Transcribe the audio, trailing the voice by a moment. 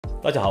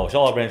大家好，我是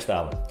Oliver Branch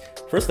Allen.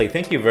 Firstly,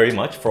 thank you very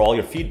much for all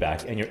your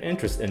feedback and your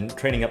interest in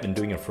training up and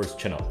doing your first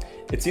chin-up.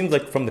 It seems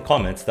like from the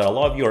comments that a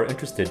lot of you are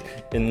interested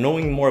in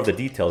knowing more of the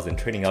details in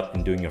training up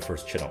and doing your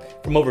first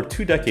chin-up. From over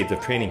 2 decades of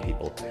training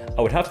people,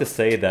 I would have to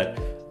say that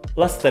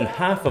less than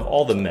half of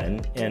all the men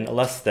and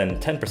less than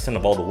 10%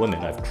 of all the women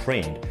I've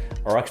trained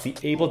are actually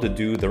able to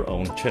do their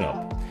own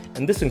chin-up.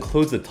 And this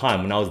includes the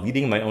time when I was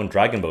leading my own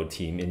dragon boat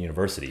team in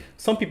university.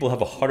 Some people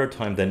have a harder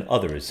time than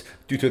others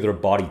due to their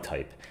body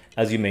type.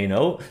 As you may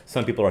know,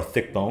 some people are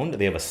thick-boned,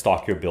 they have a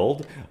stockier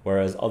build,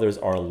 whereas others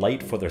are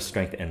light for their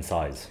strength and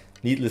size.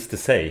 Needless to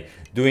say,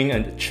 doing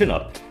a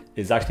chin-up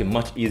is actually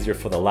much easier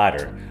for the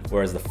latter,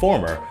 whereas the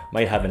former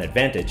might have an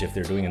advantage if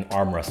they're doing an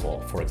arm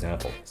wrestle, for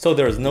example. So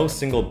there is no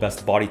single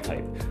best body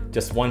type,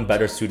 just one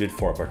better suited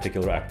for a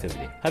particular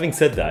activity. Having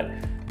said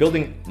that,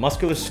 building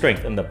muscular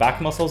strength in the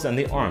back muscles and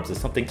the arms is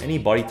something any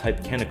body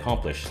type can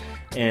accomplish.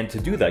 And to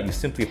do that, you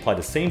simply apply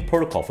the same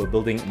protocol for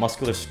building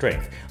muscular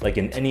strength like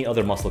in any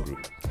other muscle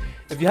group.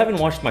 If you haven't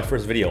watched my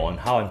first video on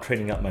how I'm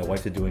training up my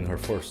wife to doing her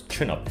first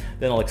chin-up,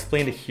 then I'll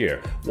explain it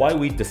here, why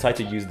we decide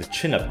to use the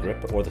chin-up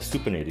grip or the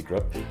supinated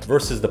grip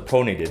versus the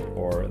pronated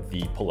or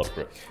the pull-up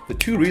grip. The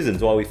 2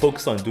 reasons why we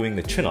focus on doing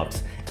the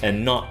chin-ups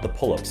and not the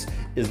pull-ups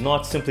is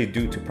not simply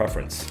due to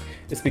preference.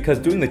 It's because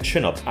doing the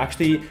chin-up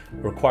actually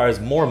requires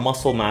more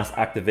muscle mass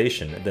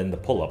activation than the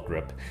pull-up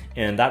grip,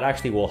 and that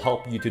actually will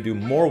help you to do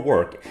more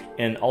work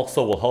and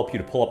also will help you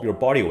to pull up your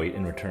body weight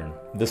in return.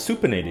 The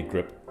supinated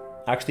grip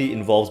actually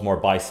involves more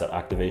bicep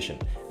activation.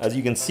 As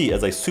you can see,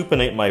 as I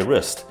supinate my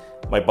wrist,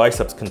 my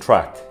biceps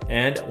contract.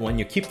 And when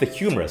you keep the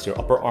humerus, your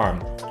upper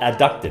arm,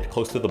 adducted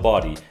close to the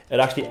body, it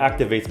actually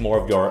activates more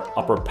of your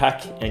upper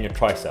pec and your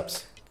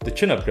triceps. The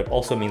chin-up grip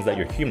also means that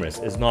your humerus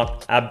is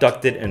not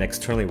abducted and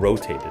externally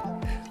rotated,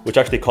 which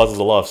actually causes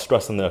a lot of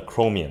stress on the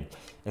acromion.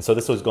 And so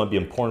this is going to be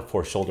important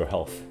for shoulder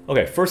health.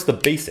 Okay, first the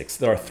basics.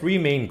 There are 3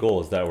 main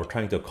goals that we're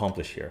trying to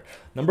accomplish here.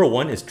 Number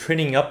 1 is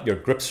training up your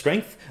grip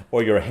strength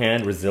or your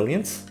hand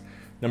resilience.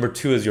 Number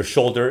 2 is your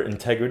shoulder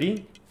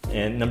integrity.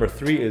 And number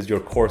 3 is your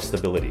core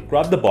stability.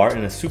 Grab the bar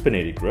in a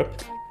supinated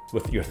grip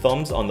with your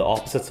thumbs on the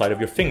opposite side of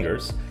your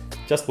fingers,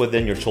 just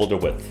within your shoulder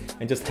width.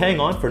 And just hang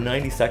on for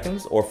 90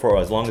 seconds or for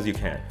as long as you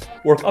can.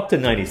 Work up to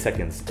 90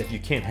 seconds if you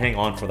can't hang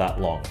on for that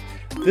long.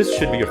 This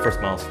should be your first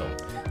milestone.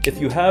 If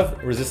you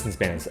have resistance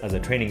bands as a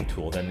training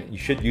tool, then you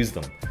should use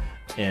them.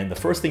 And the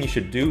first thing you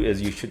should do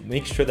is you should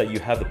make sure that you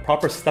have the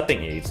proper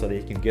stepping aid so that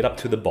you can get up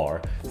to the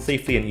bar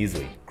safely and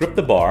easily. Grip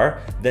the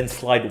bar, then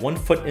slide 1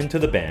 foot into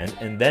the band,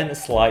 and then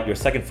slide your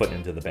 2nd foot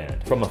into the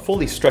band. From a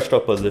fully stretched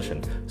out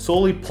position,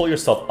 slowly pull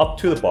yourself up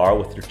to the bar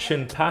with your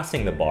chin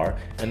passing the bar,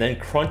 and then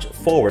crunch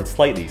forward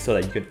slightly so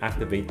that you can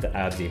activate the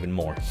abs even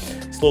more.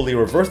 Slowly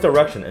reverse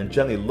direction and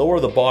gently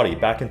lower the body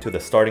back into the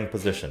starting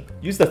position.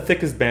 Use the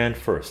thickest band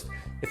first.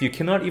 If you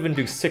cannot even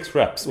do 6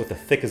 reps with the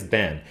thickest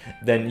band,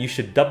 then you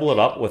should double it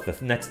up with the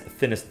next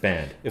thinnest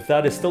band. If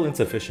that is still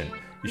insufficient,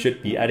 you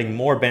should be adding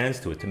more bands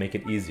to it to make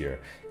it easier.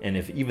 And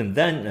if even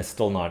then it's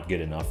still not good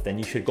enough, then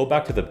you should go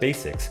back to the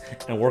basics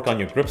and work on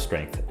your grip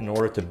strength in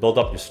order to build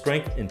up your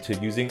strength into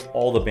using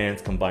all the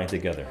bands combined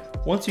together.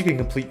 Once you can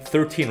complete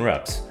 13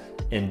 reps,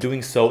 and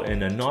doing so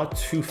in a not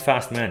too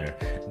fast manner,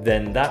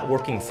 then that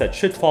working set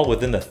should fall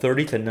within the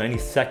 30 to 90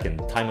 second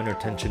time under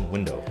tension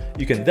window.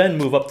 You can then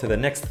move up to the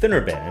next thinner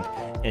band,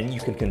 and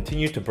you can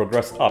continue to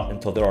progress up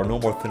until there are no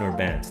more thinner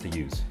bands to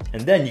use.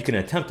 And then you can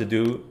attempt to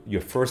do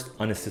your first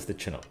unassisted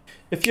chin-up.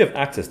 If you have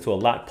access to a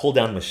lat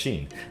pull-down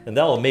machine, then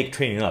that will make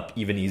training up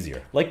even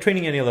easier. Like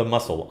training any other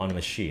muscle on a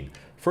machine,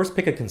 first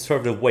pick a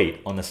conservative weight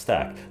on the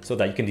stack so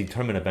that you can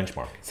determine a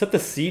benchmark. Set the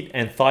seat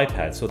and thigh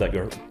pad so that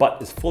your butt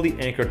is fully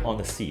anchored on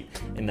the seat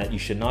and that you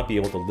should not be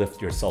able to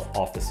lift yourself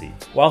off the seat.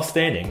 While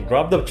standing,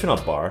 grab the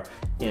chin-up bar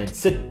and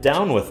sit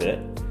down with it,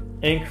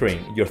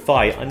 anchoring your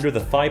thigh under the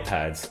thigh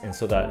pads and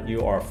so that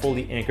you are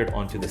fully anchored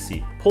onto the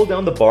seat. Pull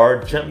down the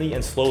bar gently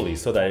and slowly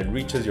so that it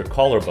reaches your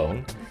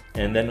collarbone.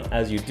 And then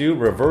as you do,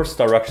 reverse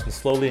direction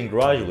slowly and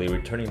gradually,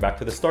 returning back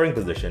to the starting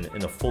position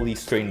in a fully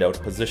straightened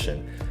out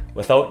position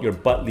without your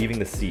butt leaving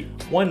the seat.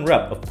 1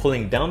 rep of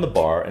pulling down the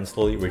bar and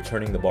slowly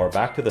returning the bar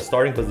back to the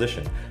starting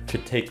position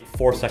should take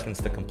 4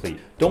 seconds to complete.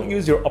 Don't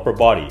use your upper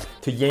body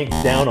to yank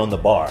down on the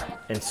bar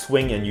and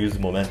swing and use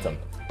momentum,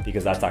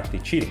 because that's actually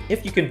cheating.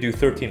 If you can do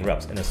 13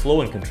 reps in a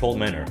slow and controlled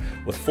manner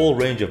with full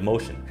range of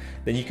motion,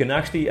 then you can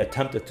actually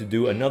attempt to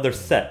do another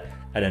set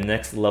at a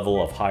next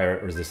level of higher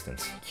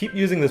resistance. Keep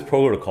using this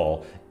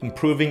protocol,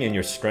 improving in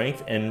your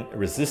strength and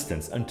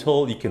resistance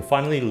until you can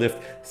finally lift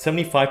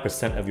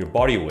 75% of your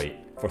body weight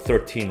for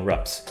 13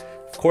 reps.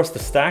 Of course, the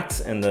stacks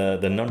and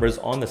the numbers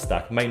on the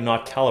stack might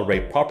not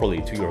calibrate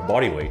properly to your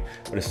body weight,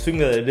 but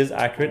assuming that it is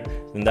accurate,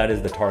 then that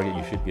is the target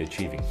you should be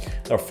achieving.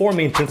 There are 4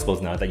 main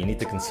principles now that you need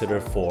to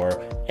consider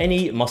for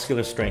any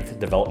muscular strength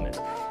development.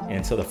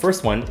 And so the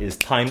first one is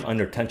time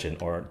under tension,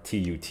 or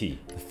TUT.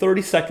 The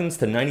 30 seconds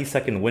to 90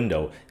 second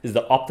window is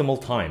the optimal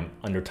time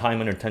under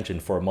tension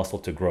for a muscle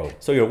to grow.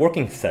 So your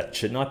working set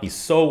should not be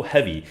so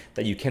heavy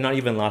that you cannot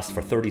even last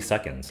for 30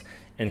 seconds.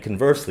 and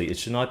conversely, it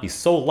should not be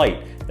so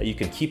light that you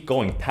can keep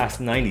going past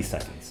 90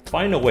 seconds.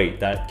 Find a weight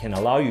that can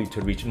allow you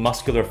to reach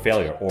muscular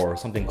failure or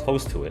something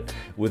close to it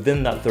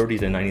within that 30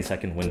 to 90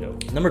 second window.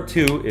 Number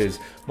 2 is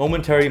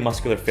momentary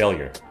muscular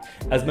failure.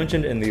 As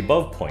mentioned in the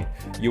above point,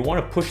 you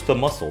want to push the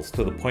muscles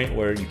to the point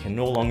where you can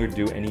no longer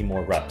do any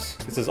more reps.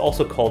 This is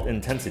also called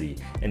intensity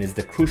and is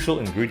the crucial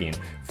ingredient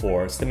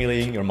for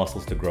stimulating your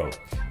muscles to grow.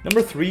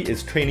 Number 3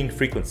 is training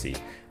frequency.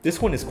 This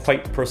one is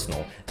quite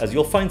personal, as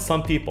you'll find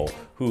some people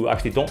who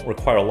actually don't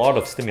require a lot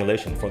of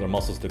stimulation for their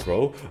muscles to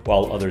grow,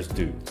 while others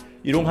do.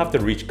 You don't have to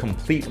reach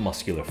complete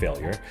muscular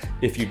failure.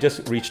 If you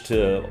just reach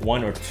to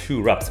 1 or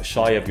 2 reps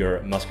shy of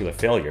your muscular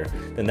failure,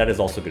 then that is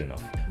also good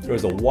enough. There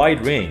is a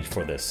wide range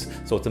for this,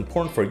 so it's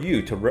important for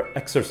you to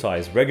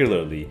exercise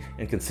regularly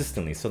and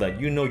consistently so that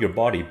you know your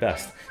body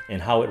best and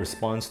how it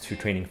responds to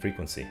training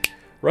frequency.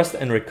 Rest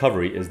and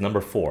recovery is number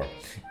 4,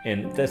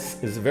 and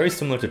this is very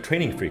similar to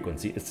training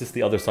frequency. It's just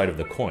the other side of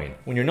the coin.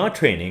 When you're not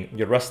training,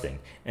 you're resting,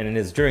 and it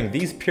is during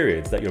these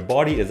periods that your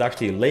body is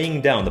actually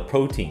laying down the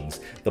proteins,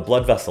 the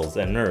blood vessels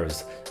and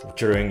nerves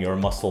during your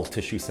muscle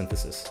tissue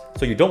synthesis.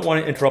 So you don't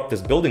want to interrupt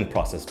this building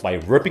process by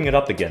ripping it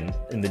up again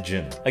in the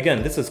gym.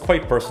 Again, this is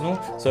quite personal,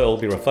 so it will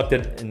be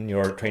reflected in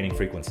your training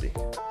frequency.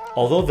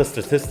 Although the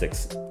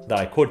statistics that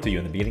I quoted to you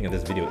in the beginning of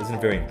this video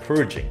isn't very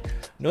encouraging,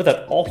 know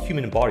that all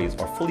human bodies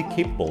are fully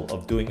capable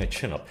of doing a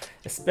chin-up,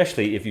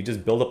 especially if you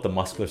just build up the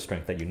muscular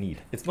strength that you need.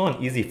 It's not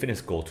an easy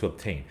fitness goal to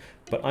obtain,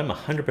 but I'm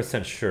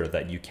 100% sure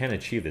that you can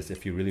achieve this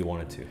if you really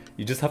wanted to.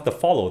 You just have to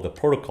follow the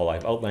protocol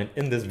I've outlined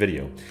in this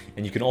video,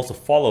 and you can also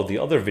follow the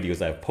other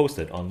videos I've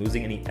posted on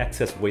losing any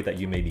excess weight that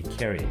you may be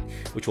carrying,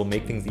 which will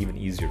make things even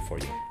easier for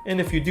you.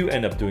 And if you do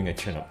end up doing a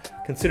chin-up,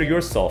 consider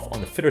yourself on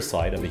the fitter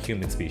side of the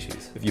human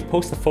species. If you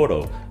post a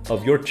photo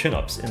of your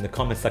chin-ups in the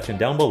comment section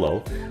down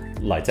below,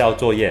 来照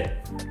作业.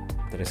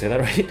 Did I say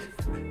that right?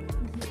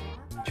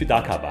 去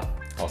打卡吧.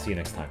 I'll see you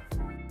next time.